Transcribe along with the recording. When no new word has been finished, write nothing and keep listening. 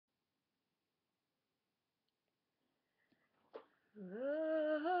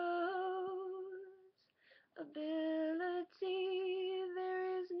Rose ability,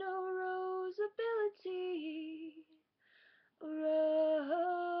 there is no rose ability. Rose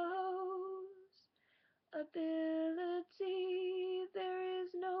ability, there is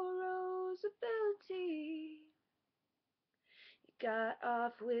no rose ability. You got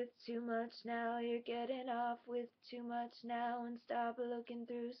off with too much now, you're getting off with too much now, and stop looking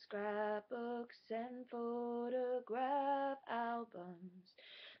through scrapbooks and photograph albums,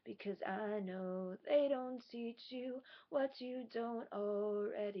 because I know they don't teach you what you don't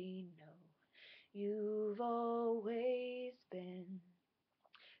already know. You've always been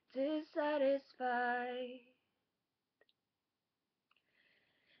dissatisfied.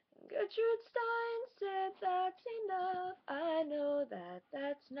 Gertrude Stein said that's enough. I know that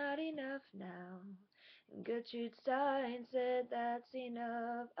that's not enough now. Gertrude Stein said that's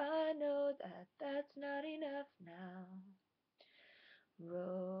enough. I know that that's not enough now.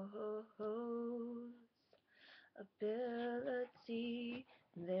 Rose ability,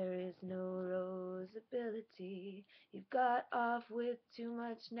 there is no rose ability. You've got off with too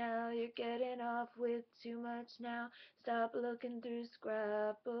much now, you're getting off with too much now. Stop looking through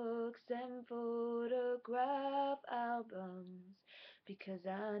scrapbooks and photograph albums, because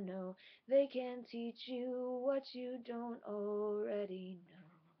I know they can teach you what you don't already know.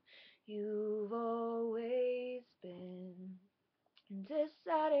 You've always been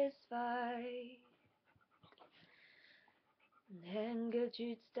dissatisfied. And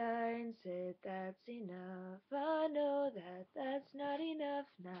Gertrude Stein said that's enough. I know that that's not enough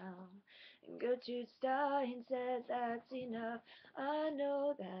now. And Gertrude Stein said that's enough. I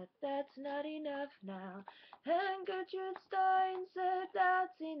know that that's not enough now. And Gertrude Stein said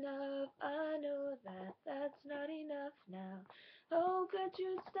that's enough. I know that that's not enough now. Oh,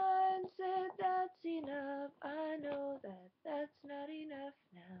 Gertrude Stein said that's enough. I know that that's not enough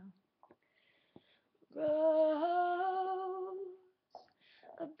now. Rose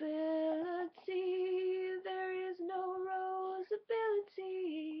ability.